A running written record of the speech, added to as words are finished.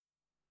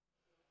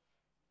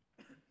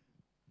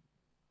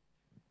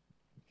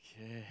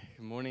Okay,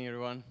 good morning,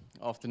 everyone.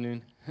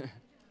 Afternoon.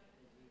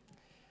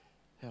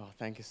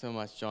 Thank you so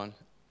much, John.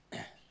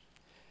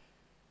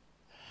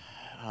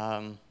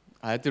 I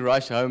had to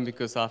rush home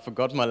because I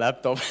forgot my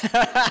laptop.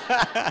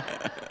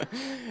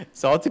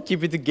 It's hard to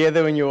keep it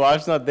together when your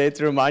wife's not there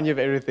to remind you of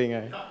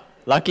everything.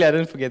 Luckily, I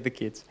didn't forget the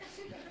kids.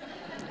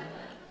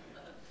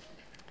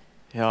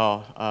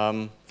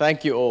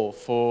 Thank you all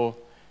for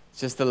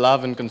just the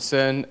love and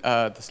concern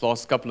this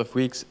last couple of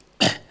weeks.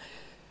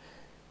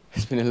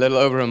 It's been a little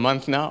over a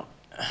month now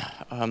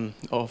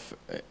of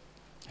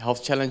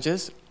health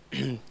challenges,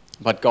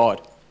 but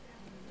God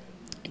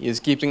is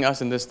keeping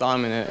us in this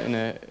time in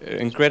an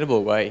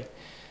incredible way,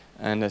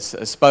 and has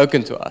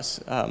spoken to us.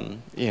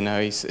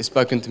 He's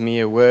spoken to me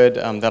a word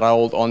that I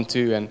hold on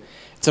to, and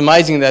it's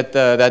amazing that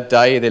that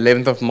day, the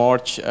 11th of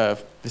March, the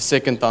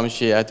second time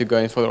she had to go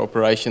in for the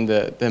operation,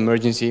 the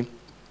emergency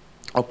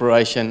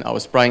operation, I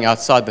was praying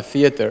outside the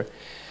theater.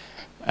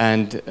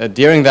 And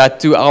during that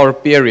 2-hour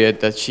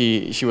period that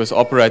she was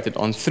operated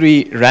on,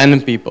 3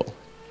 random people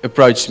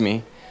approached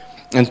me,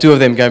 and 2 of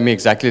them gave me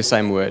exactly the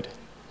same word: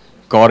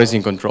 God is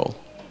in control.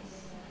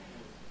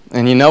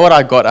 And you know what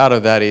I got out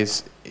of that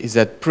is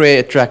that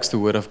prayer attracts the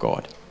word of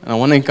God. And I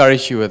want to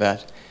encourage you with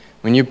that.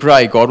 When you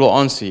pray, God will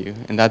answer you.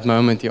 In that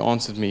moment, He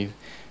answered me,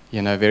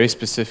 very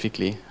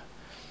specifically.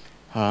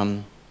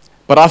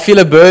 But I feel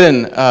a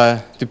burden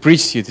to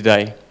preach to you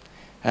today.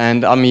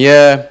 And I'm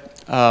here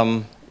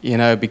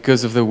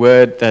because of the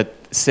word that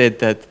said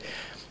that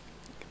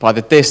by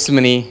the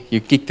testimony,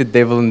 you kick the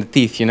devil in the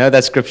teeth. You know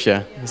that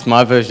scripture? It's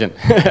my version.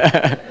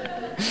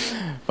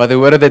 By the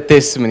word of the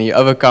testimony, you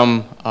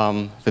overcome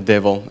the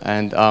devil.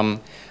 And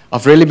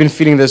I've really been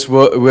feeling this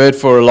word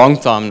for a long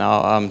time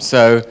now.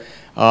 So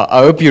I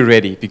hope you're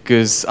ready,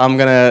 because I'm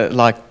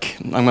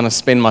gonna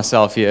spend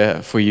myself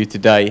here for you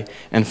today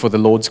and for the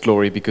Lord's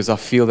glory, because I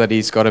feel that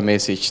He's got a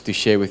message to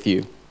share with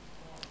you.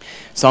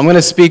 So I'm going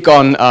to speak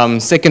on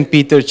 2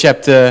 Peter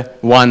chapter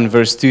 1,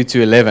 verse 2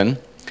 to 11.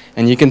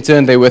 And you can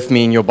turn there with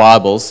me in your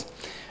Bibles.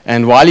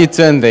 And while you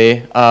turn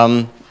there,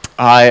 I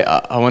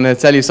want to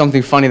tell you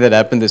something funny that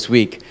happened this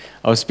week.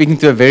 I was speaking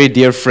to a very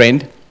dear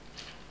friend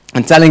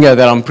and telling her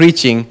that I'm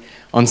preaching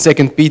on 2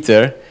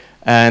 Peter,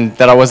 and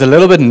that I was a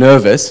little bit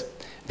nervous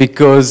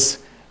because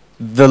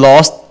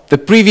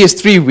the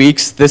previous 3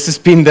 weeks, this has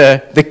been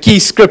the key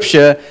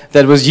scripture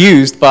that was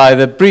used by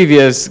the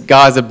previous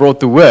guys that brought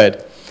the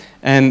word.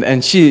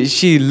 And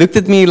she looked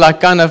at me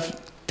like kind of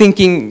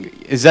thinking,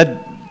 was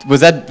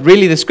that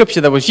really the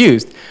scripture that was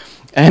used?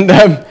 And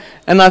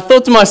I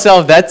thought to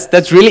myself,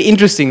 that's really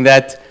interesting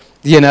that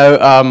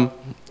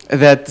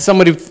that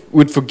somebody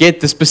would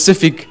forget the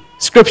specific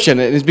scripture.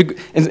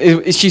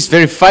 And she's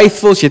very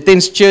faithful. She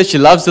attends church. She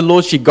loves the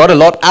Lord. She got a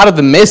lot out of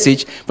the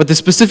message, but the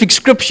specific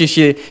scripture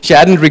she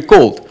hadn't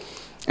recalled.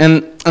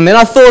 And then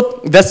I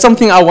thought that's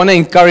something I want to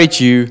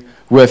encourage you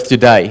with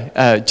today,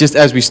 just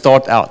as we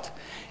start out.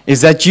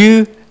 Is that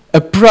you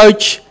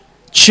approach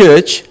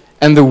church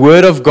and the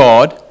Word of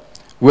God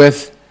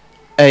with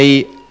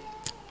a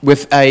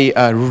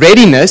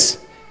readiness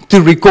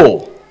to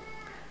recall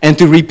and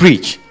to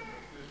repreach.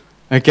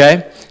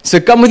 Okay?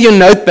 So come with your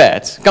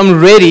notepads.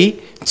 Come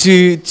ready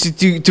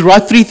to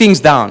write 3 things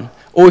down.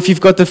 Or if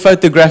you've got the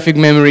photographic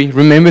memory,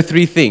 remember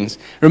 3 things.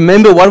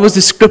 Remember what was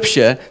the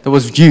scripture that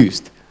was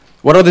used.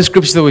 What are the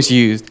scriptures that was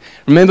used?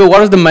 Remember what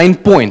are the main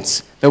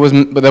points that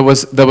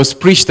was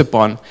preached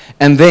upon.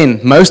 And then,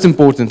 most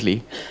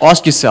importantly,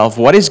 ask yourself,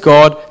 what is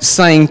God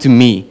saying to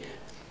me?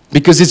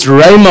 Because it's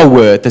Rhema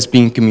word that's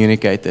being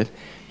communicated.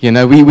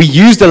 We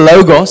use the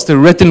Logos, the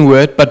written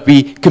word, but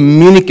we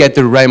communicate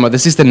the Rhema.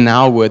 This is the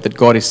now word that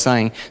God is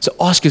saying. So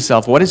ask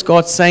yourself, what is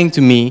God saying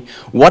to me?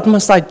 What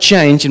must I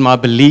change in my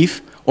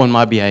belief or in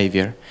my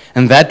behavior?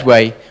 And that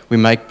way, we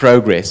make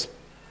progress.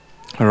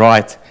 All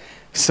right.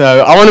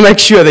 So I want to make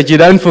sure that you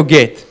don't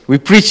forget. We're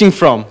preaching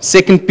from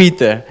 2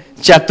 Peter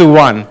chapter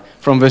 1,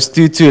 from verse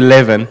 2 to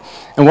 11.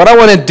 And what I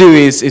want to do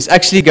is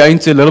actually go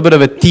into a little bit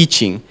of a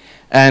teaching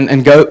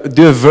and go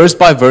do a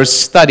verse-by-verse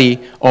study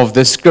of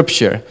the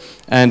scripture.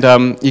 And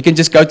you can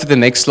just go to the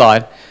next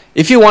slide.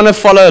 If you want to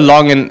follow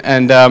along,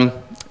 and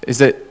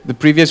is it the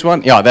previous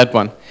one? Yeah, that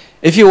one.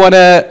 If you want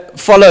to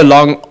follow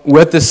along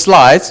with the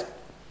slides,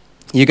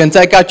 you can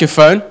take out your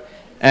phone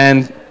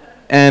and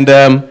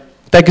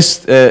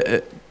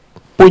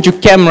point your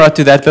camera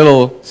to that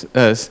little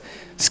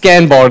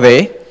scan bar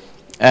there.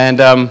 And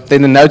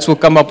then the notes will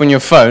come up on your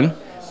phone.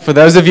 For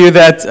those of you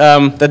that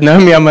know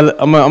me, I'm a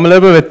little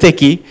bit of a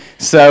techie.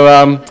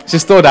 So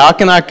just thought, how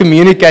can I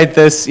communicate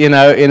this, in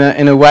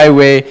a way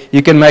where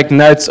you can make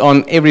notes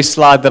on every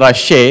slide that I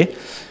share.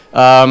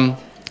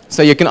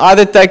 So you can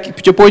either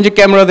point your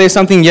camera there,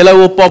 something yellow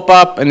will pop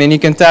up, and then you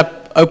can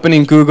tap open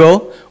in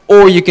Google,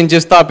 or you can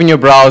just type in your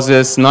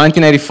browsers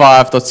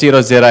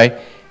 1985.co.za.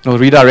 It'll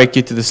redirect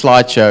you to the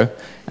slideshow.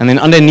 And then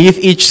underneath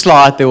each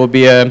slide, there will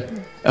be a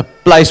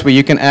place where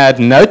you can add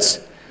notes.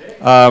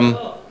 And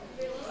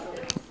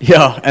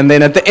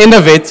then at the end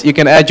of it, you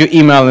can add your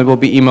email and it will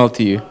be emailed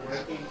to you.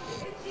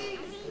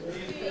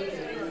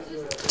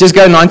 Just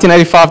go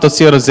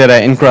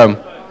 1985.co.za in Chrome.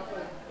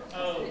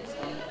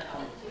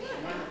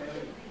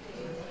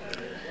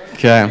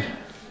 Okay.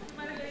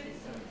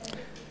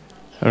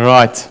 All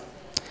right.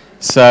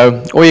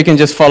 So, or you can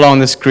just follow on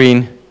the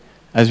screen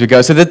as we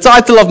go. So the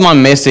title of my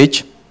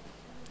message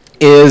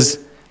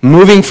is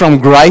Moving from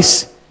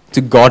Grace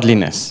to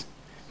Godliness.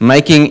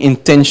 Making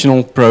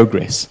intentional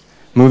progress.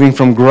 Moving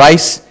from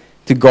grace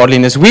to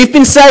godliness. We've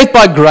been saved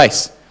by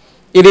grace.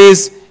 It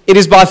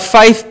is by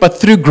faith, but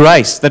through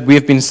grace that we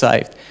have been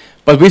saved.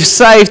 But we've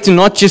saved to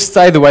not just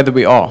stay the way that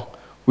we are.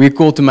 We're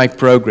called to make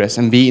progress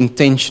and be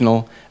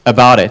intentional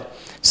about it.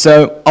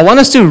 So I want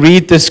us to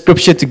read the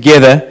scripture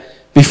together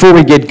before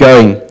we get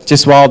going.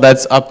 Just while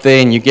that's up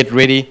there and you get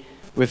ready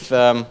with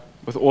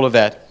all of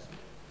that.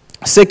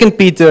 2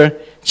 Peter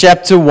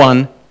chapter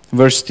 1,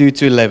 verse 2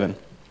 to 11.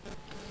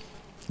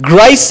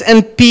 Grace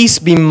and peace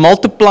be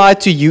multiplied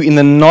to you in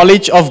the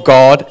knowledge of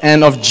God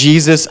and of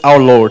Jesus our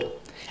Lord,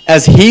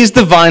 as His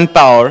divine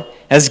power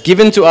has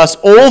given to us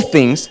all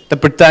things that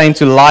pertain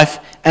to life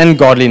and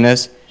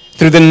godliness,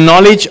 through the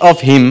knowledge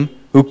of Him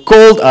who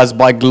called us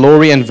by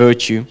glory and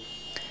virtue,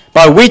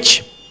 by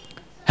which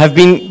have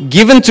been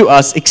given to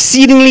us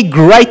exceedingly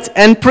great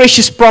and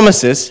precious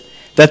promises,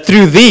 that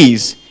through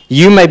these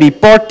you may be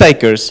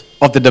partakers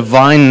of the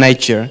divine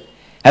nature,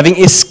 having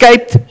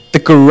escaped the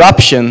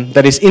corruption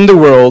that is in the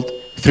world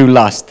through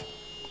lust.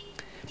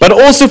 But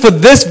also for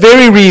this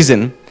very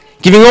reason,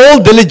 giving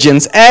all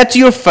diligence, add to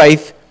your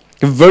faith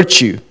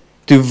virtue,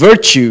 to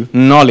virtue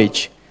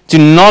knowledge, to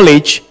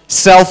knowledge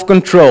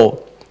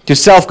self-control, to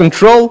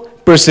self-control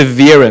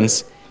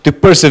perseverance, to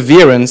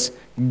perseverance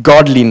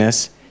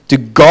godliness, to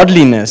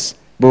godliness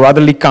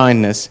brotherly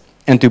kindness,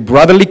 and to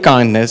brotherly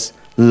kindness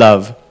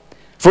love.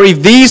 For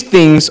if these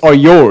things are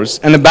yours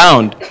and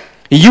abound,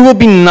 you will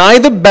be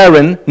neither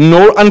barren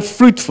nor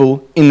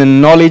unfruitful in the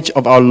knowledge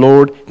of our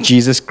Lord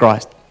Jesus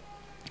Christ.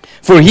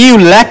 For he who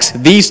lacks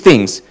these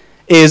things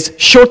is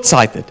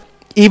short-sighted,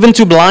 even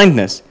to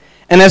blindness,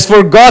 and has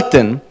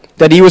forgotten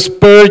that he was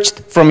purged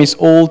from his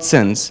old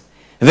sins.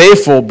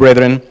 Therefore,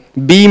 brethren,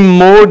 be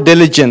more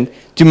diligent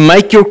to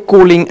make your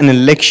calling and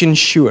election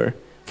sure.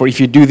 For if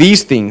you do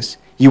these things,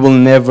 you will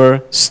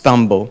never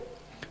stumble.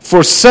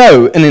 For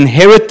so an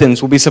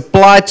inheritance will be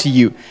supplied to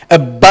you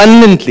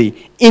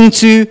abundantly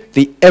into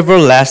the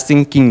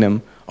everlasting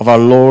kingdom of our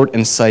Lord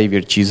and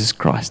Savior, Jesus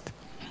Christ.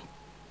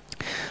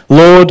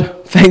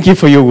 Lord, thank you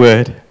for your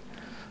word.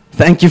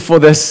 Thank you for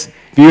this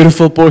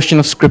beautiful portion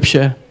of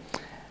Scripture.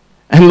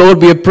 And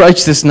Lord, we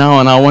approach this now,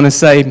 and I want to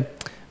say,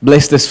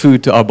 bless this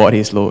food to our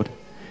bodies, Lord.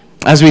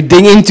 As we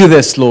dig into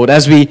this, Lord,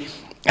 as we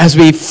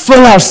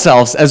fill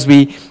ourselves, as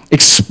we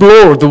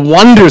explore the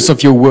wonders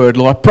of your word,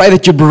 Lord, I pray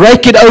that you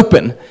break it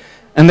open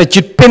and that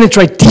you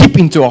penetrate deep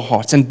into our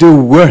hearts and do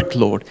work,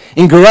 Lord.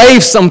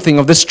 Engrave something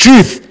of this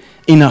truth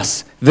in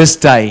us this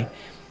day.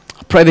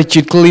 I pray that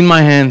you'd clean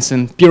my hands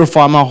and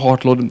purify my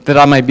heart, Lord, that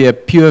I may be a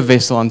pure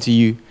vessel unto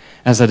you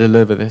as I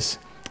deliver this.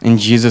 In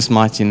Jesus'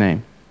 mighty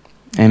name.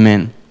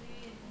 Amen.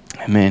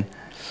 Amen.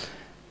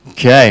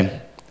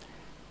 Okay.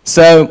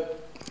 So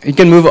you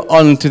can move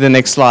on to the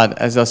next slide.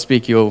 As I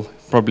speak, you'll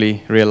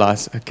probably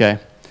realize. Okay.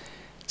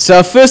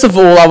 So first of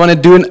all, I want to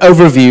do an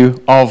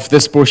overview of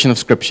this portion of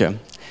Scripture.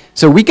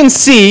 So we can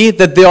see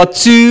that there are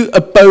two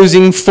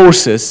opposing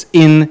forces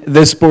in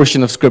this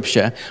portion of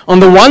Scripture. On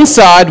the one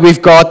side,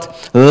 we've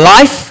got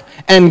life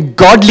and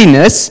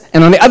godliness,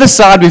 and on the other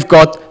side, we've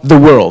got the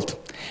world.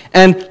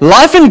 And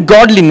life and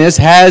godliness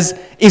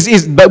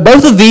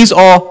both of these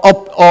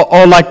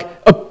are like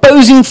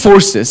opposing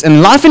forces,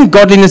 and life and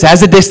godliness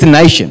has a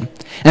destination,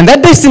 and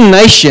that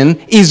destination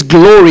is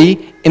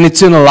glory in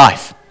eternal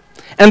life.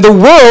 And the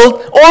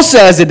world also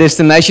has a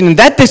destination, and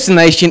that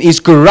destination is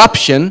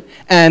corruption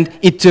and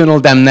eternal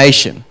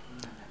damnation.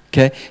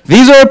 Okay?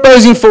 These are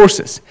opposing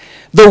forces.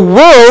 The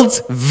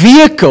world's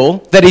vehicle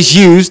that is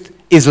used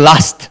is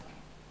lust.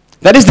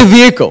 That is the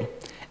vehicle.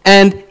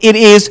 And it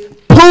is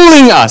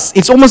pulling us.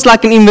 It's almost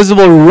like an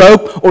invisible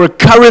rope or a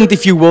current,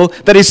 if you will,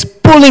 that is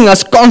pulling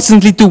us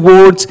constantly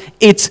towards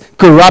its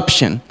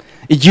corruption.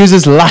 It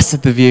uses lust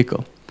as the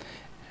vehicle.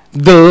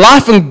 The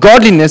life and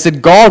godliness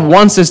that God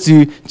wants us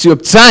to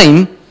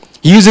obtain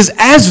uses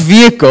as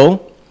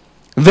vehicle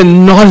the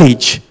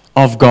knowledge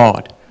of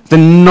God, the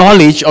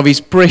knowledge of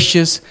His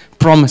precious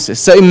promises.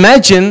 So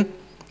imagine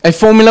a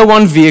Formula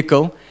One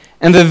vehicle,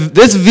 and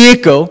this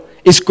vehicle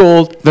is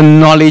called the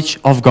knowledge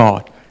of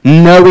God,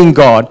 knowing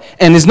God.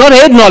 And it's not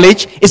head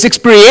knowledge, it's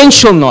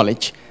experiential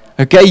knowledge.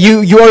 Okay,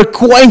 you are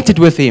acquainted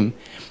with Him.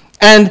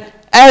 And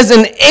as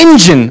an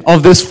engine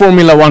of this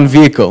Formula One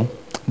vehicle,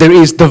 there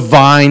is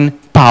divine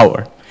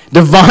power.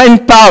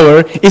 Divine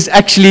power is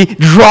actually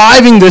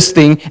driving this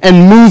thing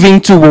and moving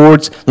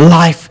towards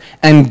life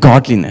and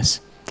godliness.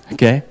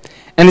 Okay?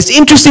 And it's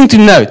interesting to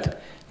note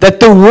that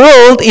the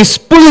world is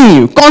pulling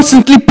you,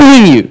 constantly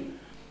pulling you,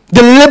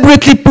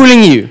 deliberately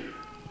pulling you.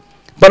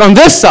 But on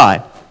this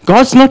side,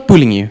 God's not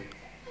pulling you.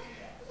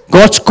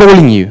 God's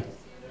calling you.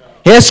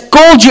 He has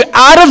called you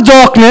out of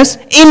darkness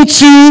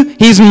into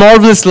His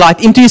marvelous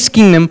light, into His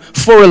kingdom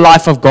for a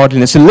life of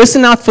godliness. So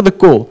listen out for the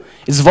call.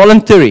 It's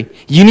voluntary.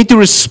 You need to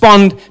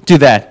respond to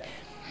that.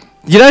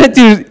 You don't have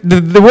to,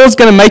 the world's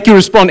going to make you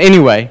respond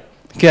anyway.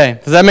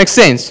 Okay, does that make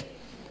sense?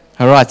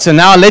 All right, so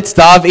now let's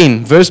dive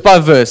in, verse by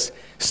verse,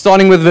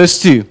 starting with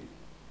verse 2.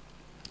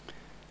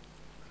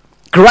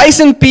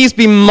 Grace and peace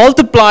be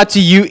multiplied to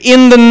you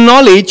in the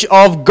knowledge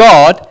of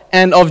God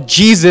and of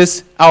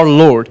Jesus our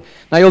Lord.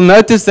 Now you'll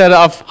notice that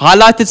I've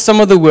highlighted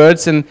some of the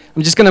words, and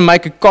I'm just going to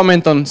make a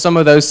comment on some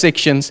of those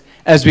sections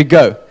as we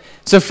go.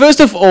 So first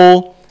of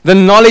all, the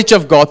knowledge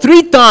of God.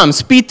 3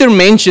 times Peter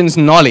mentions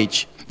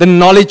knowledge, the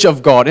knowledge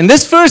of God. In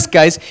this first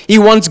case, he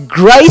wants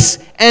grace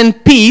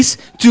and peace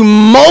to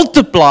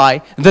multiply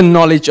the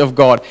knowledge of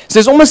God. So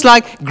it's almost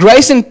like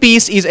grace and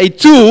peace is a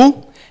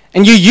tool,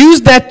 and you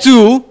use that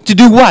tool to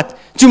do what?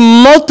 To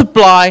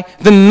multiply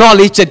the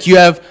knowledge that you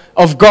have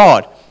of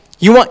God.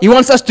 He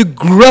wants us to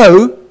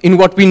grow in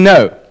what we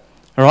know.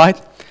 All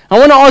right? I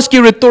want to ask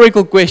you a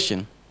rhetorical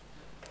question.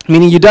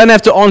 Meaning you don't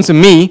have to answer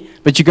me,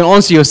 but you can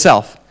answer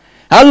yourself.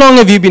 How long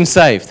have you been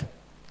saved?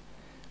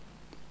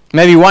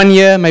 Maybe 1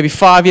 year, maybe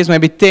 5 years,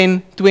 maybe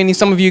 10, 20.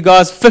 Some of you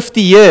guys,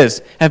 50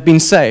 years have been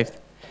saved.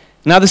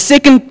 Now the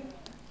second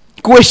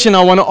question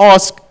I want to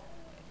ask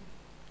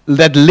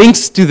that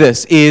links to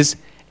this is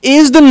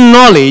the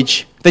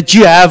knowledge that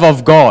you have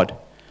of God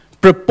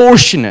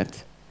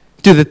proportionate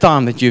to the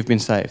time that you've been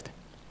saved?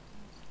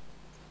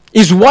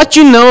 Is what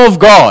you know of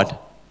God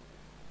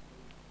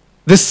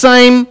the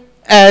same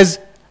as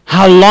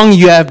how long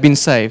you have been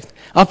saved?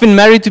 I've been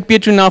married to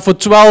Petra now for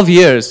 12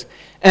 years,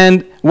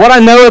 and what I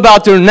know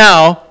about her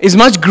now is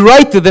much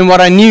greater than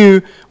what I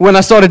knew when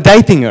I started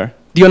dating her.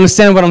 Do you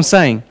understand what I'm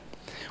saying?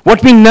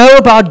 What we know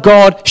about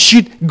God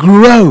should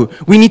grow.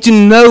 We need to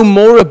know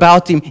more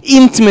about Him,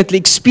 intimately,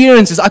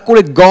 experiences. I call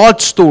it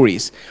God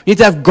stories. We need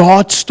to have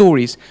God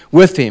stories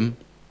with Him.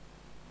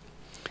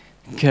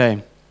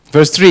 Okay,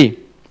 verse 3.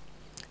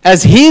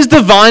 As His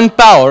divine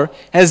power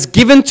has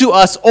given to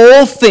us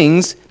all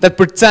things that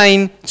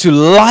pertain to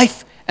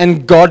life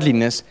and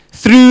godliness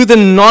through the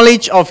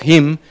knowledge of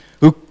Him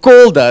who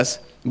called us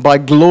by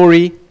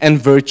glory and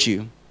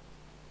virtue.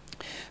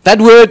 That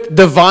word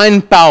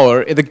divine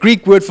power, the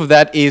Greek word for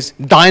that is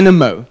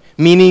dynamo,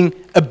 meaning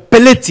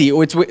ability,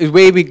 or it's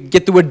where we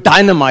get the word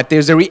dynamite.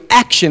 There's a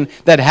reaction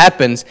that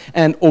happens,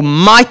 or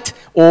might,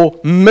 or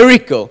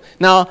miracle.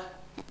 Now,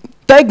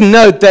 take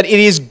note that it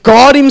is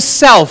God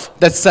Himself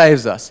that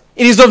saves us.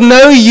 It is of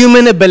no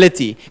human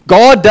ability.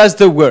 God does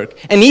the work,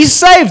 and He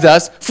saved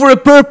us for a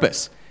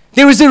purpose.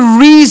 There is a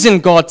reason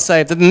God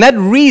saved us, and that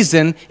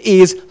reason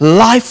is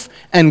life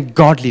and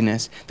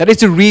godliness. That is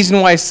the reason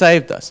why He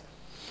saved us.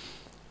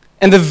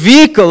 And the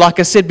vehicle, like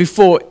I said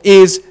before,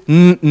 is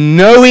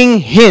knowing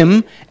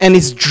Him, and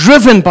is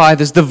driven by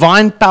this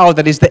divine power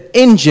that is the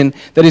engine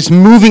that is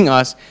moving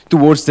us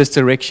towards this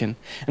direction.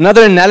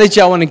 Another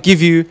analogy I want to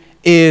give you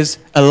is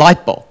a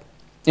light bulb.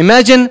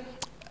 Imagine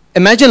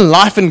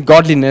life and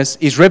godliness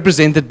is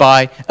represented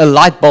by a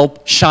light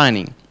bulb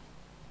shining.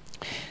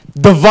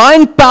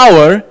 Divine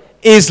power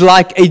is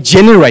like a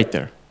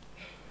generator.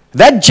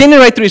 That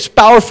generator is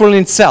powerful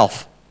in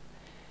itself.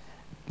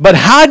 But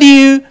how do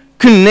you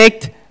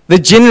connect the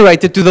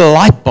generator to the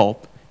light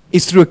bulb?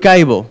 Is through a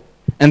cable.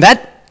 And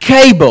that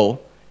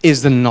cable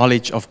is the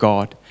knowledge of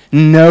God.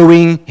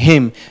 Knowing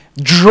Him,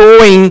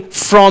 drawing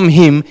from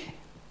Him,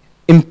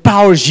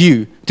 empowers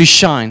you to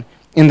shine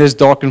in this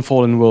dark and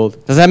fallen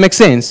world. Does that make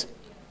sense?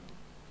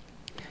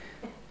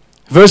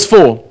 Verse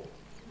 4.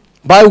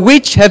 By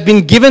which have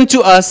been given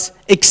to us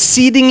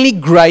exceedingly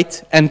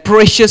great and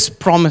precious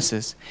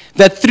promises,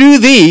 that through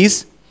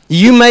these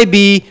you may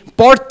be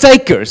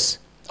partakers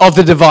of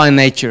the divine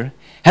nature,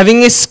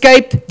 having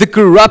escaped the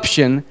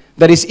corruption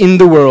that is in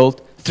the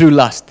world through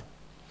lust.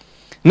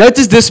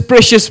 Notice this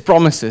precious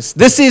promises.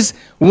 This is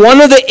one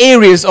of the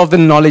areas of the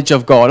knowledge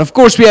of God. Of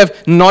course, we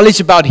have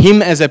knowledge about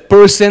Him as a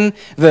person,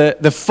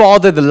 the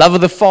Father, the love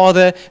of the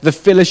Father, the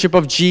fellowship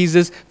of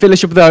Jesus,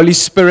 fellowship of the Holy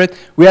Spirit.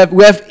 We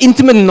have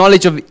intimate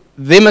knowledge of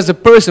them as a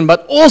person,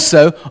 but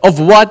also of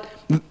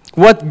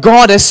what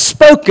God has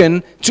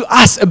spoken to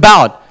us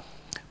about.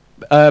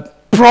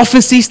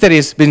 Prophecies that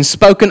has been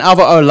spoken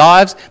over our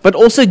lives, but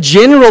also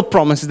general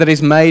promises that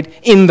is made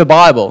in the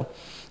Bible.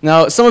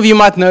 Now, some of you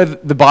might know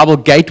the Bible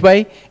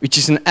Gateway, which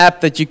is an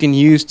app that you can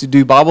use to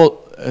do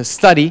Bible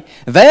study.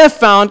 They have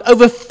found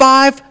over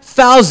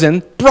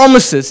 5,000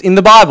 promises in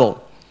the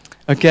Bible.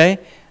 Okay?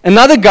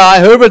 Another guy,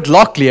 Herbert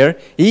Locklear,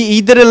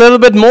 he did a little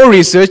bit more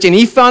research, and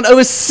he found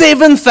over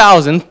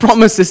 7,000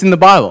 promises in the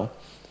Bible.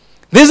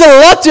 There's a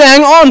lot to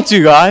hang on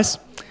to, guys.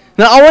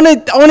 Now, I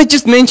want to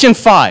just mention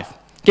 5.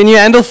 Can you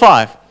handle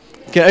 5?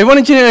 Okay, I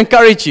wanted to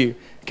encourage you.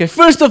 Okay,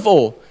 first of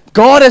all,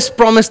 God has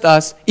promised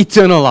us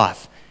eternal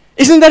life.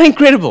 Isn't that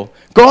incredible?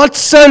 God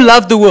so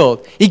loved the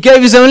world. He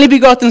gave His only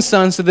begotten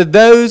Son so that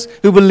those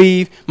who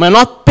believe might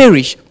not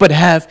perish but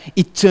have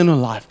eternal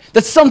life.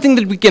 That's something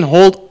that we can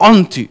hold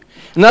on to.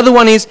 Another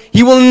one is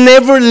He will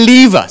never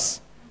leave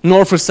us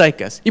nor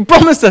forsake us. He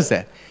promised us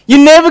that.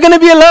 You're never going to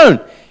be alone.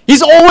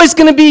 He's always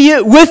going to be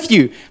here with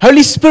you.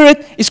 Holy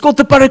Spirit is called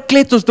the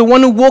Parakletos, the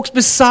one who walks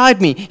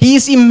beside me. He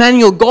is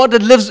Emmanuel, God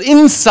that lives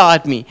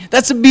inside me.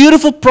 That's a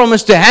beautiful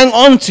promise to hang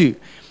on to.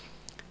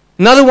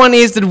 Another one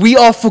is that we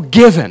are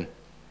forgiven.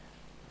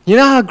 You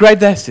know how great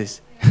that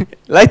is?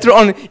 Later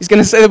on, he's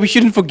going to say that we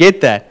shouldn't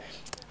forget that.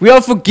 We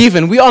are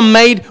forgiven. We are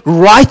made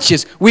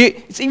righteous.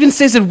 It even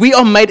says that we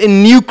are made a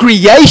new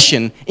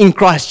creation in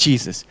Christ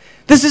Jesus.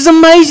 This is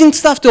amazing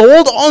stuff to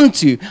hold on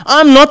to.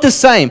 I'm not the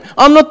same.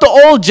 I'm not the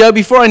old Joe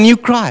before I knew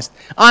Christ.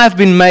 I have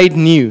been made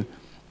new.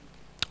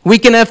 We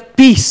can have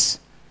peace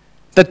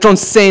that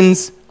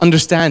transcends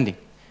understanding.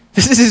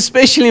 This is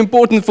especially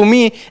important for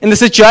me in the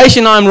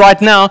situation I'm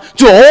right now,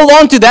 to hold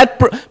on to that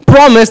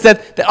promise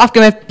that I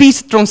can have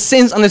peace that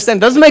transcends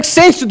understanding. It doesn't make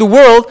sense to the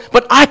world,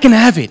 but I can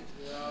have it.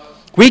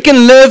 We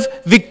can live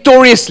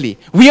victoriously.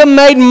 We are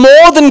made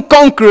more than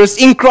conquerors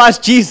in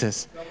Christ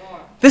Jesus.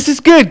 This is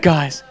good,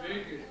 guys.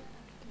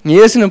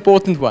 Here's an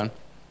important one.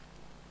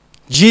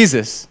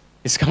 Jesus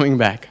is coming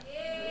back.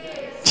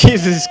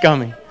 Jesus is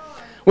coming.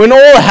 When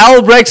all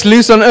hell breaks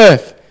loose on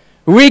earth,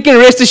 we can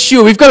rest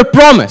assured we've got a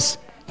promise.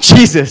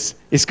 Jesus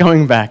is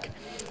coming back.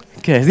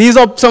 Okay, these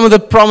are some of the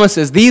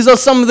promises. These are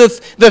some of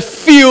the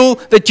fuel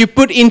that you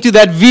put into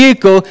that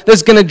vehicle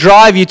that's going to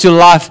drive you to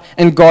life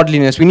and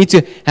godliness. We need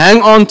to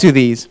hang on to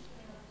these.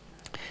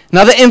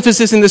 Another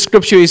emphasis in the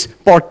scripture is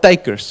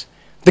partakers.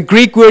 The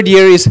Greek word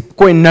here is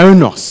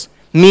koinonos,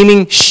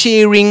 meaning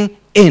sharing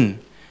in.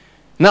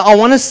 Now, I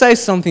want to say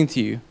something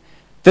to you.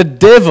 The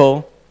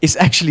devil is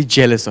actually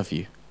jealous of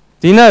you.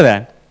 Do you know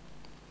that?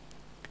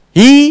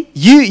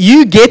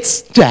 You get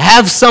to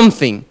have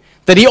something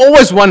that he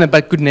always wanted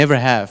but could never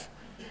have.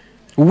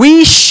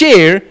 We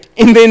share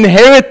in the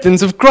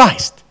inheritance of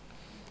Christ.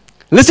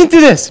 Listen to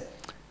this.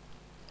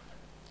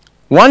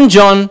 1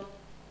 John,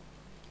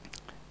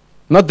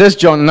 not this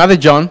John, another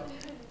John,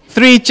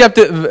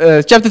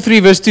 chapter 3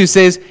 verse 2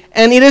 says,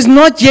 "And it has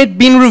not yet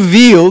been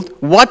revealed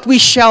what we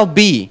shall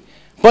be,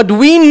 but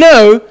we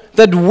know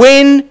that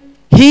when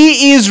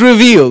he is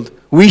revealed,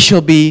 we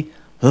shall be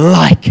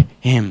like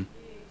him."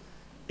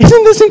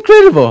 Isn't this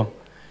incredible?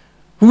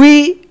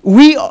 We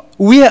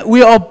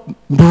are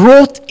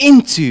brought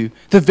into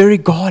the very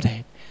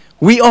Godhead.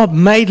 We are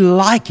made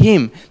like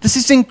him. This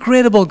is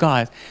incredible,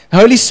 guys. The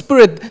Holy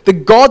Spirit, the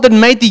God that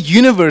made the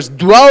universe,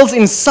 dwells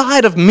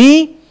inside of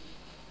me.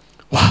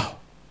 Wow.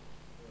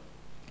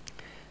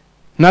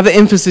 Another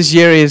emphasis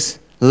here is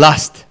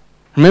lust.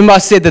 Remember I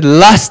said that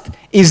lust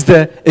is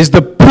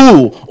the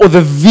pull or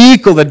the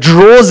vehicle that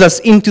draws us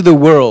into the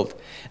world.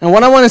 And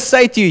what I want to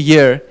say to you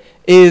here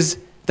is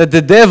that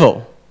the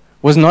devil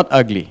was not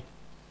ugly.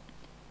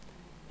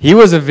 He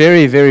was a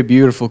very, very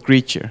beautiful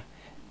creature.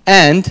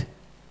 And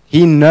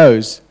he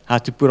knows how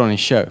to put on a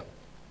show.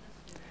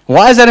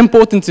 Why is that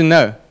important to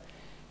know?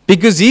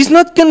 Because he's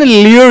not going to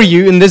lure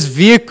you in this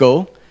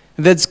vehicle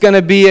that's going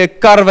to be a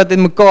kar wat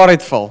in mekaar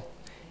uitval.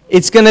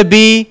 It's going to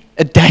be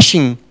a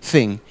dashing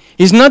thing.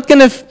 He's not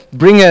going to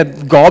bring a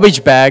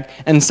garbage bag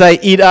and say,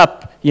 eat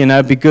up,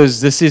 because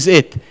this is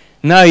it.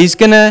 No, he's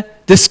going to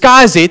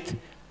disguise it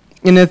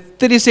in a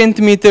 30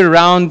 centimeter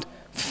round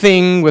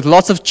thing with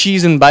lots of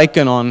cheese and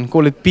bacon on,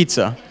 call it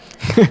pizza.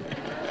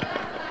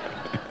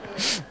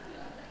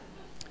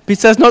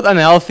 Pizza is not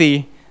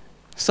unhealthy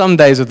some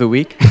days of the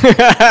week.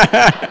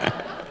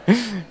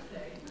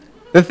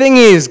 The thing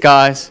is,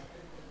 guys,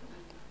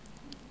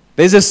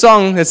 there's a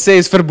song that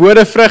says,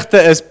 verbode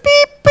vrugte is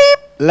piep,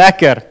 piep,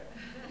 lekker.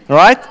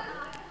 Right?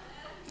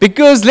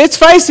 Because let's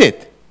face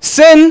it,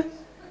 sin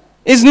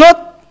is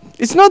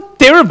it's not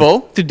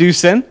terrible to do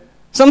sin.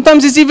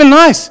 Sometimes it's even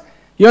nice.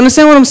 You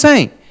understand what I'm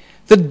saying?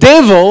 The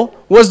devil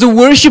was the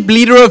worship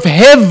leader of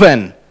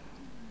heaven.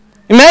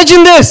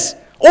 Imagine this.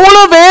 All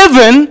of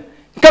heaven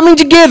coming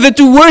together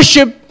to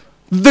worship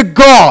the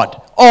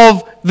God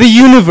of the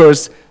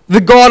universe,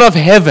 the God of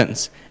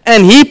heavens.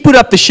 And he put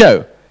up the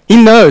show. He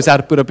knows how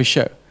to put up a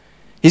show.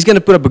 He's going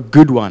to put up a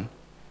good one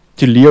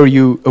to lure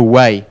you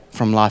away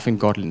from life and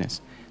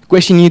godliness. The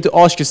question you need to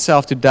ask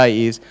yourself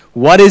today is,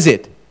 what is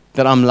it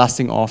that I'm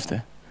lusting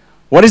after?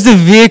 What is the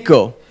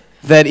vehicle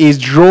that is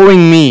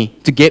drawing me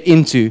to get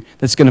into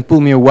that's going to pull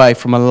me away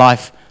from a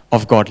life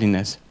of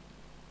godliness?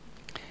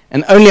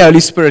 And only Holy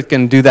Spirit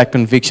can do that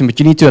conviction, but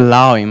you need to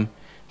allow him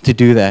to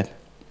do that.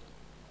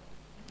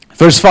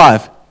 Verse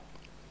 5.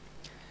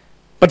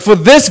 But for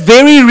this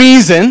very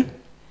reason,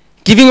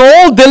 giving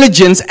all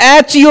diligence,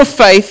 add to your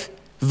faith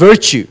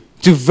virtue,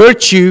 to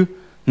virtue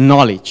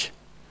knowledge.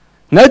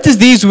 Notice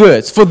these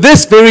words, for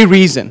this very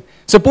reason.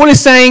 So Paul is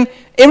saying,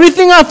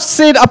 everything I've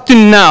said up to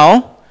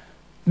now,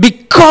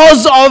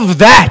 because of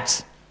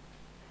that,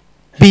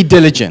 be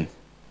diligent.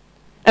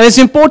 And it's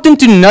important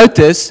to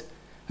notice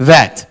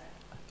that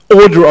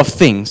order of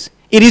things.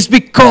 It is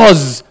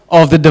because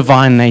of the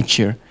divine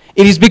nature.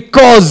 It is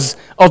because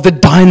of the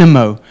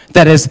dynamo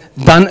that has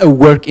done a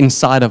work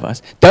inside of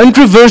us. Don't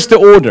reverse the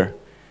order,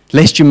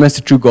 lest you miss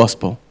the true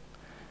gospel.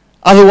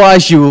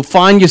 Otherwise, you will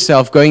find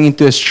yourself going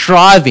into a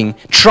striving,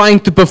 trying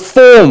to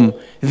perform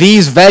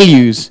these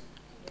values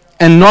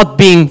and not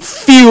being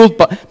fueled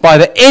by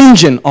the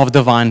engine of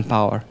divine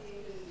power.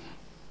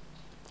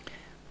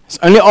 It's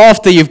only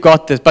after you've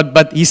got this.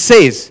 But he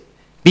says,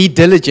 be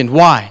diligent.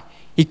 Why?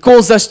 He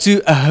calls us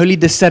to a holy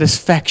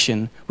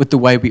dissatisfaction with the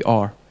way we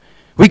are.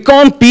 We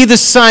can't be the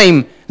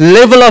same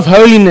level of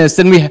holiness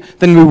than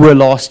we were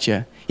last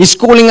year. He's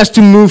calling us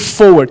to move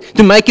forward,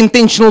 to make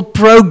intentional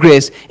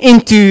progress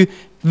into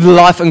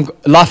life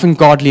and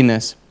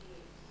godliness.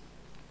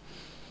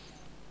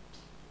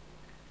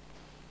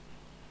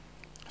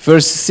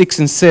 Verse 6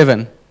 and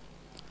 7.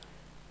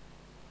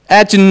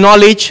 Add to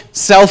knowledge,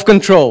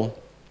 self-control.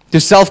 To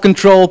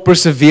self-control,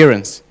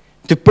 perseverance.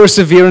 To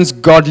perseverance,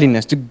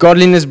 godliness. To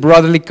godliness,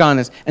 brotherly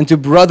kindness. And to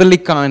brotherly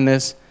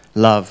kindness,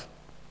 love.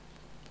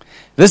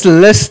 This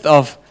list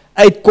of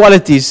 8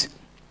 qualities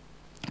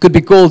could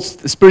be called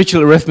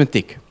spiritual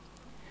arithmetic.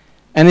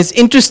 And it's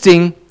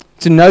interesting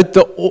to note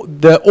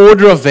the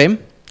order of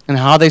them and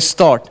how they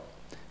start.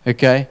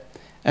 Okay?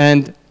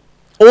 And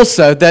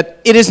also that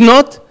it is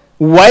not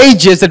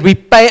wages that we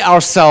pay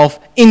ourselves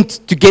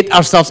to get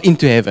ourselves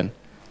into heaven.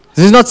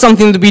 This is not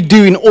something that we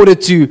do in order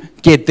to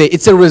get there.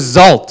 It's a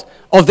result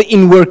of the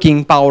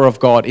inworking power of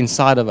God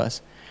inside of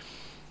us.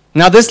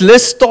 Now this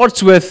list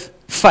starts with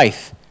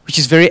faith, which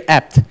is very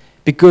apt,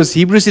 because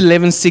Hebrews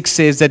 11:6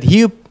 says that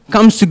he who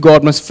comes to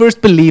God must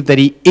first believe that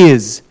he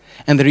is,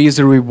 and that he is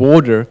a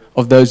rewarder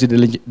of those who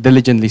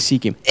diligently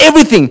seek him.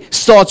 Everything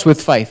starts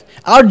with faith.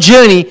 Our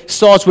journey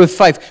starts with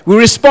faith. We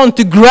respond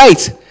to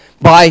grace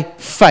by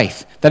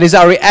faith. That is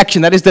our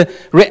reaction. That is the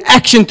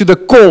reaction to the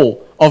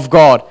call of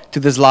God to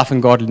this life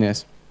and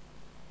godliness.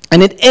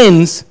 And it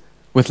ends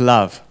with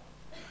love.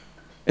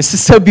 This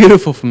is so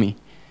beautiful for me.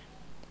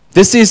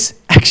 This is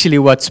actually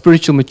what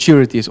spiritual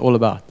maturity is all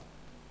about,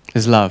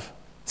 is love.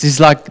 This is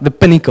like the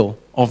pinnacle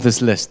of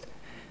this list.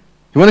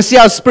 You want to see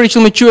how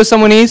spiritually mature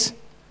someone is?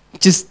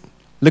 Just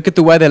look at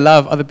the way they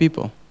love other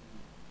people.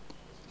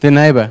 Their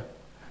neighbor,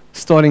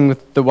 starting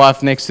with the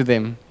wife next to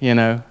them,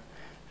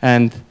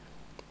 and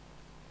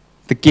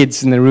the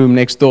kids in the room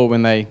next door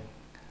when they,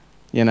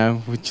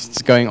 which is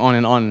going on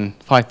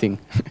and fighting.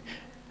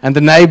 And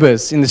the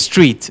neighbors in the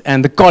street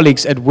and the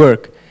colleagues at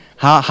work.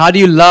 How do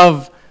you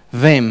love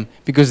them?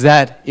 Because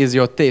that is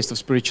your test of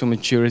spiritual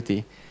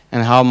maturity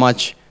and how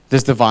much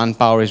this divine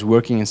power is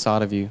working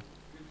inside of you.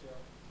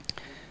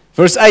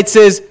 Verse 8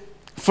 says,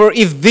 "For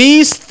if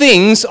these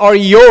things are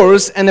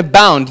yours and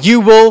abound, you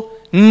will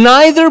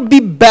neither be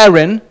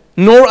barren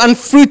nor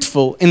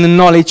unfruitful in the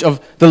knowledge of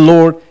the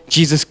Lord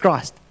Jesus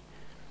Christ."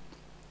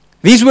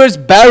 These words,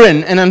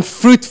 barren and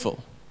unfruitful,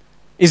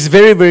 is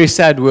very, very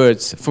sad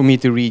words for me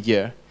to read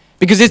here.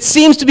 Because it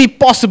seems to be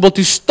possible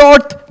to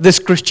start this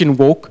Christian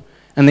walk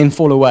and then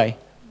fall away.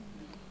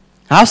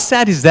 How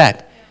sad is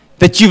that?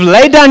 That you've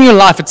laid down your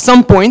life at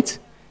some point,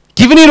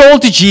 given it all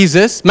to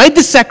Jesus, made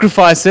the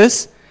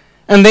sacrifices,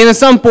 and then at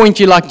some point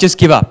you just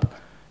give up.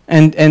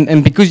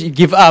 And because you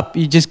give up,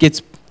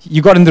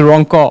 you got in the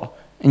wrong car,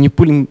 and you're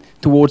pulling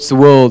towards the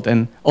world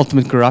and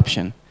ultimate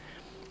corruption.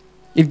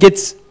 It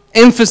gets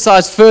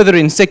emphasized further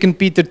in 2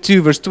 Peter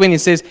 2 verse 20.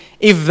 It says,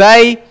 "If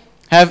they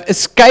have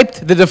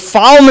escaped the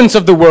defilements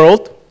of the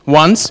world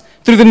once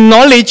through the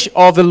knowledge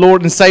of the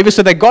Lord and Savior,"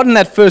 so they got in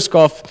that first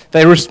cough,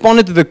 they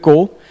responded to the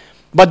call,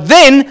 but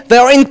then they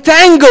are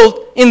entangled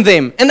in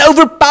them and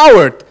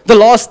overpowered. The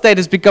last state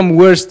has become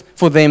worse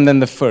for them than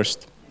the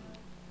first.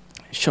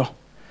 Sure.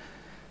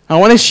 I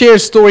want to share a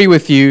story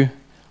with you,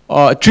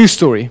 a true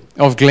story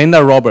of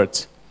Glenda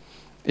Roberts.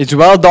 It's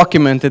well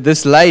documented.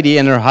 This lady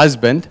and her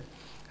husband,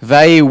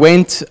 they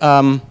went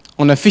on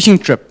a fishing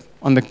trip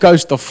on the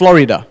coast of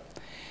Florida.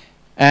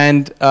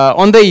 And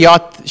on their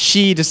yacht,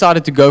 she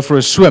decided to go for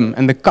a swim,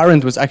 and the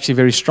current was actually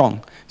very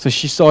strong. So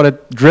she started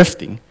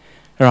drifting.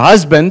 Her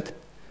husband,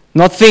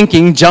 not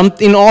thinking,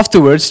 jumped in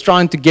afterwards,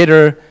 trying to get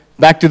her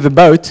back to the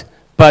boat,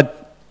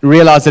 but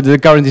realized that the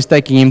current is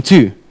taking him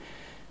too.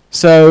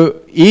 So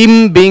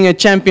him, being a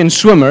champion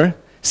swimmer,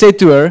 said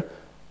to her,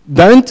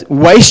 "Don't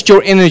waste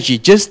your energy.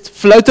 Just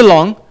float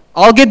along.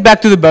 I'll get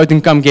back to the boat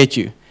and come get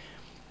you."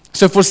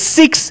 So for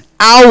 6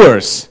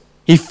 hours,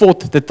 he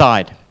fought the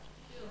tide.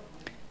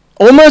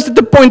 Almost at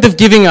the point of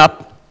giving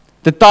up,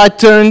 the tide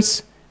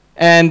turns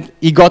and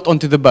he got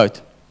onto the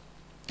boat.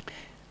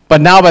 But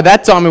now by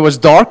that time it was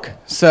dark,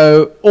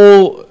 so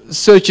all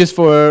searches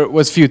for her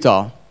was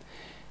futile.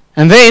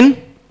 And then,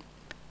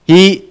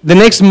 the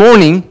next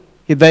morning,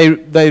 they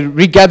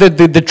regathered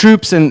the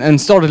troops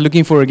and started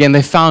looking for her again.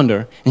 They found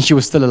her, and she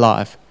was still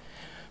alive.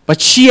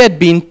 But she had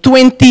been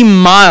 20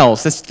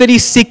 miles, that's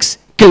 36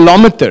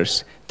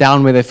 kilometers,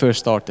 down where they first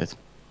started.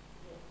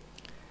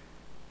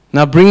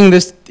 Now, bringing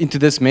this into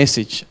this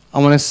message, I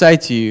want to say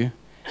to you,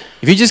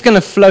 if you're just going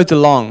to float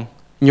along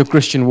in your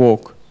Christian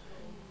walk,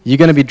 you're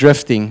going to be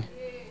drifting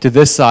to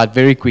this side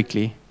very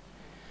quickly.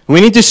 We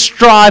need to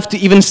strive to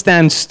even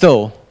stand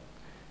still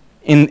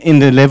in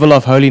the level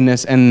of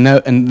holiness and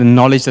the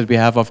knowledge that we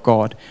have of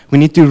God. We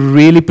need to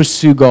really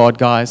pursue God,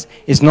 guys.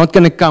 It's not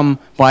going to come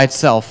by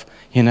itself.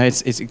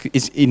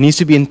 It needs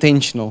to be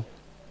intentional.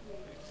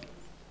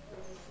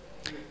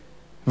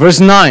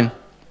 Verse 9.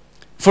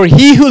 "For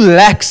he who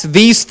lacks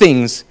these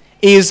things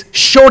is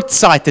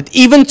short-sighted,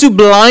 even to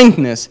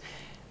blindness,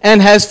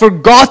 and has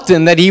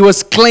forgotten that he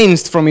was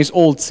cleansed from his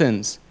old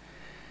sins."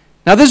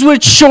 Now this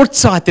word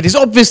short-sighted is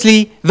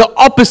obviously the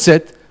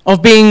opposite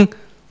of being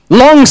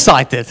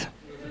long-sighted,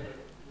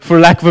 for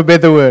lack of a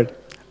better word.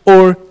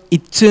 or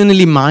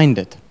eternally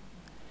minded.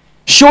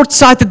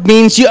 Short-sighted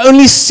means you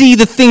only see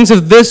the things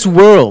of this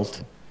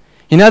world.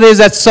 You know, there's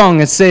that song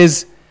that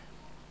says,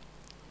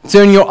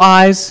 turn your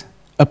eyes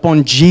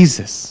upon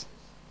Jesus,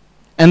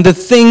 and the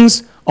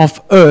things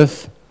of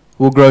earth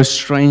will grow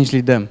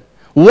strangely dim.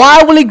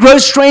 Why will it grow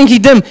strangely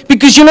dim?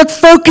 Because you're not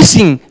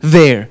focusing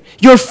there.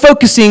 You're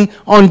focusing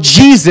on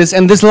Jesus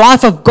and this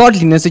life of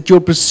godliness that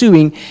you're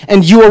pursuing,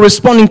 and you are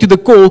responding to the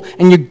call,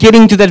 and you're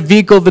getting to that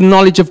vehicle of the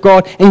knowledge of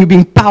God, and you're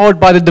being powered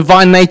by the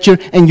divine nature,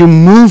 and you're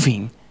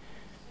moving.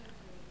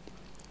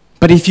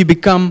 But if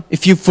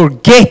you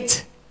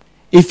forget,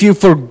 if you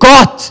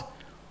forgot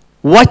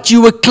what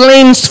you were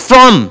cleansed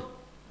from,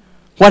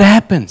 what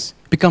happens?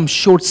 You become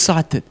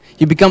short-sighted.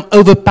 You become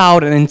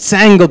overpowered and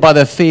entangled by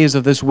the affairs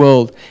of this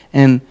world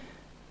and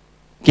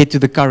get to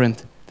the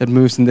current that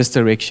moves in this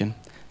direction.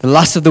 The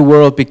lusts of the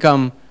world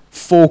become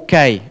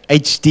 4K,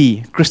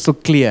 HD, crystal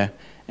clear,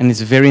 and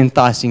it's very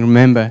enticing.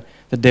 Remember,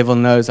 the devil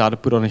knows how to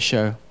put on a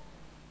show.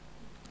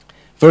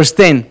 Verse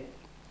 10,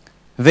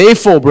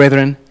 therefore,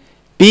 brethren,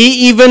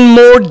 be even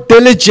more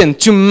diligent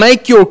to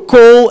make your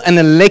call and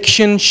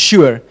election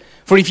sure.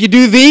 For if you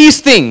do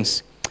these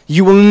things,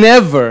 you will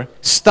never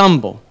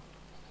stumble.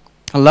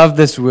 I love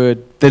this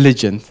word,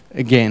 diligent,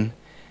 again.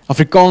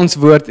 Afrikaans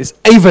woord is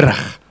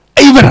ywerig.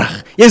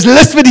 Ywerig. Jy is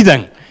lus vir die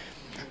ding.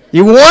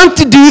 You want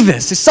to do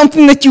this. It's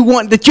something that you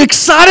want, that you're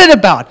excited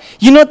about.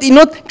 You're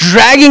not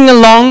dragging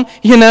along,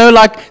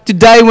 like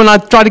today when I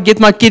try to get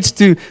my kids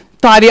to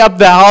tidy up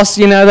the house,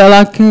 they're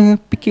like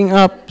picking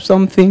up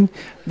something.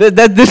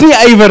 Dis nie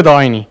ywer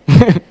daai nie.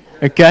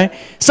 Okay?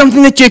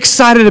 Something that you're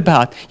excited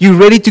about. You're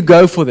ready to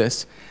go for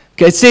this.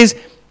 Okay, it says,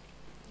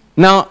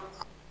 now,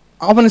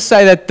 I want to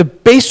say that the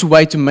best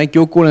way to make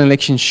your call and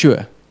election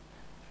sure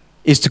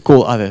is to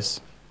call others.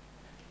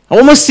 I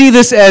almost see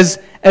this as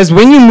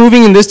when you're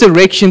moving in this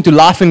direction to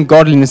life and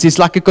godliness, it's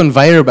like a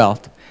conveyor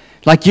belt.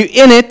 Like you're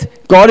in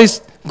it, God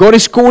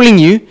is calling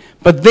you,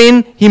 but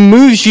then He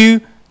moves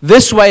you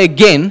this way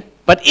again,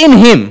 but in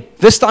Him,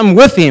 this time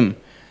with Him,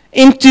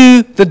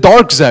 into the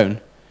dark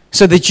zone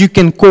so that you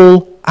can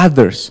call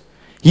others.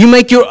 You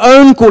make your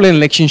own call and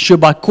election sure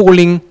by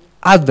calling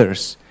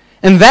others.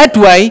 And that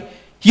way,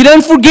 you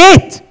don't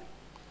forget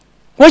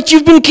what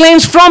you've been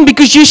cleansed from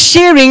because you're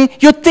sharing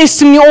your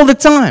testimony all the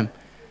time.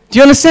 Do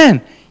you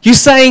understand? You're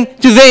saying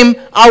to them,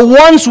 I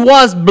once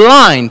was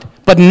blind,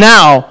 but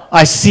now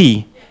I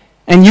see.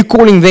 And you're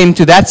calling them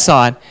to that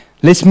side.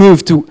 Let's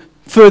move to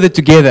further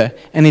together.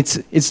 And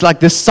it's like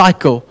this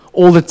cycle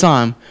all the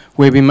time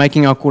where we're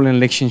making our call and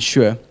election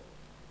sure.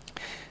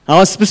 Now,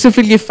 I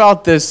specifically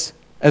felt this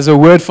as a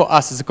word for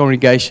us as a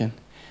congregation.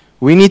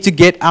 We need to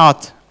get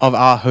out of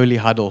our holy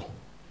huddle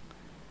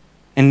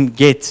and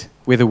get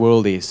where the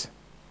world is.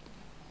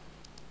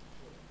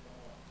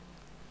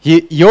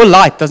 Your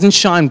light doesn't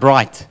shine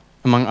bright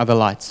among other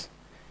lights.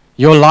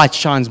 Your light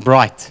shines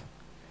bright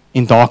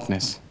in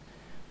darkness.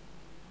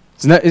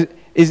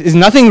 There's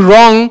nothing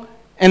wrong,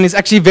 and it's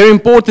actually very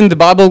important. The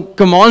Bible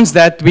commands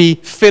that we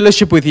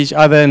fellowship with each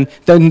other and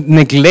don't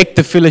neglect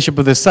the fellowship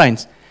of the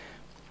saints.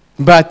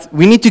 But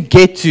we need to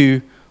get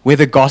to where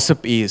the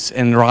gossip is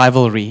and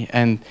rivalry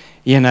and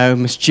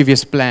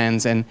mischievous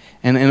plans and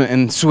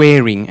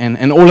swearing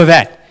and all of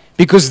that.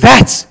 Because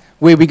that's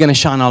where we're going to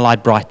shine our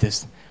light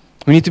brightest.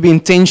 We need to be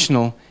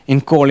intentional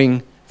in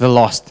calling the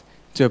lost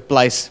to a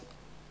place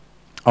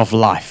of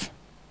life.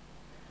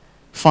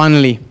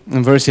 Finally,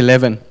 in verse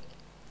 11,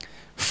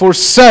 for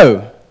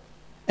so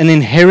an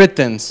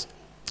inheritance,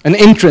 an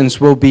entrance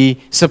will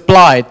be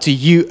supplied to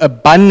you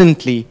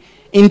abundantly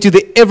into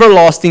the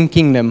everlasting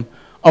kingdom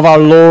of our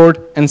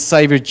Lord and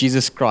Savior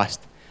Jesus Christ.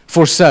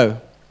 For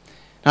so.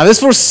 Now this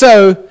for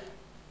so,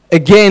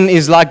 again,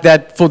 is like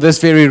that for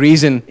this very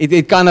reason.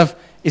 It kind of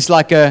is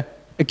like a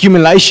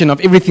accumulation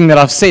of everything that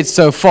I've said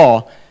so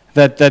far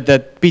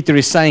that Peter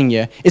is saying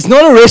here. It's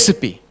not a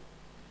recipe.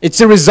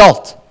 It's a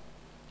result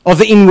of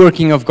the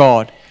inworking of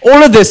God.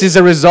 All of this is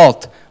a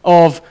result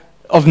of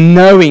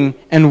knowing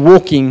and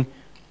walking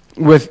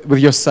with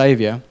your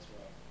Savior.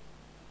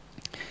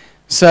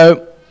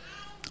 So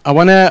I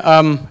want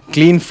to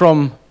glean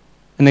from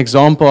an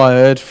example I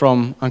heard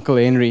from Uncle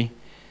Henry.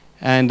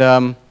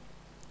 And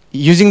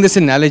using this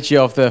analogy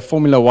of the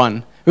Formula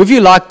One. Who of you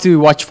like to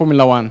watch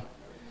Formula One?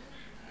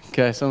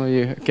 Okay, some of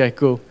you. Okay,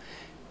 cool.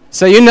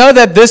 So you know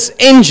that this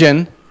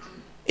engine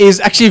is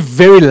actually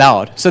very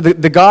loud. So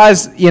the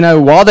guys,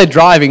 while they're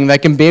driving, they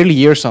can barely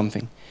hear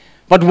something.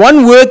 But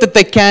one word that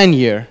they can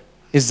hear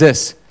is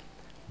this: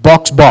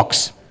 box,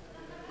 box.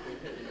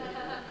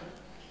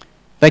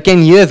 They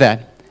can hear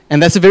that.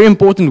 And that's a very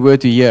important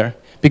word to hear.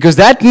 Because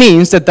that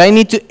means that they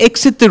need to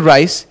exit the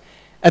race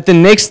at the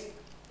next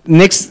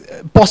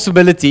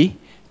possibility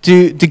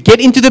to get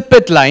into the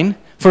pit lane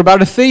for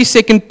about a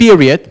 30-second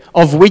period,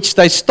 of which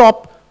they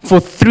stop for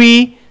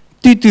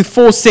 2 to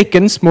 4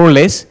 seconds, more or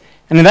less.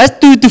 And in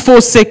that 2 to 4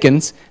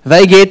 seconds,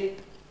 they get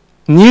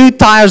new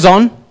tires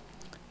on,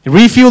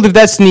 refueled if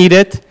that's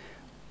needed,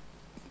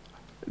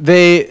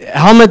 the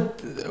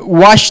helmet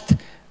washed,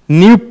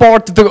 new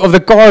part of the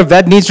car if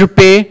that needs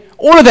repair.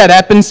 All of that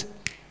happens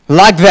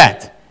like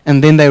that,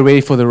 and then they're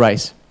ready for the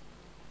race.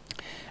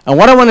 And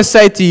what I want to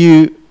say to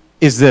you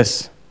is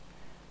this.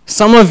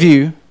 Some of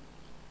you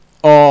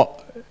are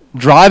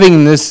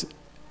driving this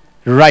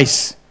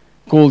race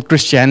called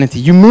Christianity.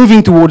 You're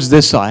moving towards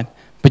this side,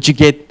 but you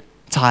get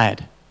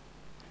tired.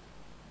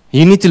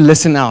 You need to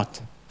listen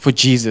out for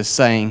Jesus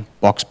saying,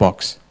 box,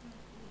 box.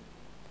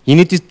 You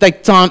need to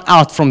take time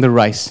out from the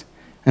race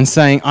and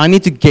saying, I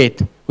need to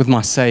get with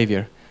my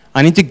Savior.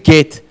 I need to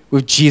get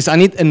with Jesus. I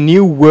need a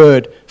new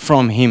word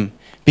from Him,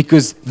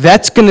 because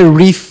that's going to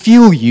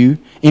refuel you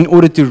in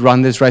order to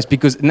run this race.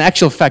 Because in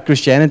actual fact,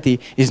 Christianity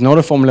is not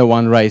a Formula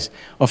 1 race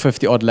of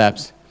 50-odd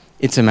laps.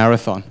 It's a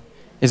marathon.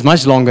 It's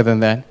much longer than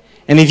that.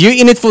 And if you're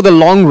in it for the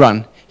long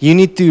run, you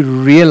need to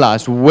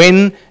realize,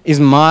 when is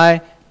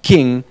my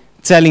King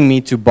telling me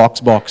to box,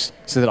 box,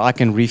 so that I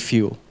can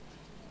refuel?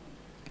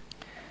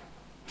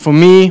 For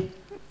me,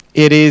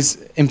 it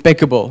is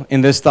impeccable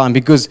in this time,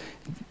 because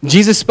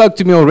Jesus spoke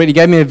to me already,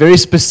 gave me a very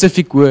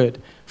specific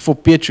word for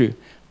Pietru.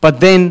 But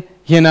then,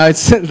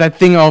 it's that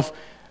thing of,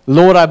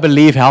 Lord, I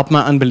believe, help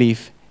my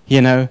unbelief,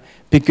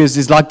 because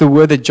it's like the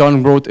word that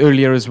John brought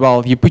earlier as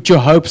well. You put your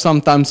hope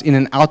sometimes in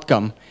an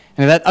outcome,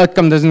 and if that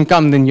outcome doesn't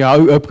come, then your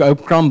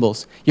hope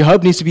crumbles. Your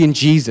hope needs to be in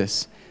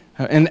Jesus.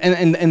 And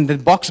the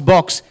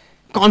box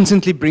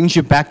constantly brings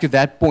you back to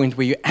that point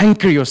where you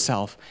anchor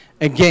yourself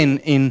again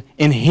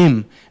in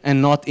Him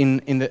and not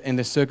in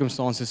the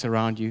circumstances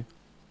around you.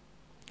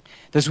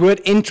 This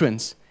word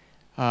entrance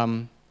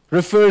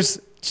refers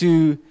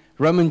to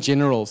Roman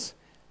generals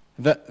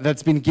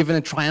that's been given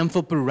a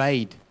triumphal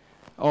parade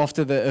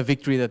after a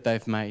victory that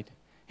they've made.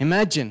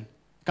 Imagine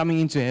coming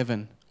into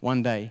heaven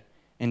one day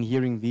and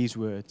hearing these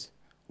words,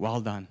 well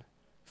done,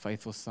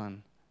 faithful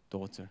son,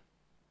 daughter.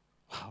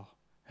 Wow,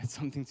 that's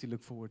something to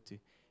look forward to,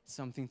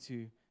 something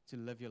to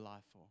live your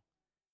life for.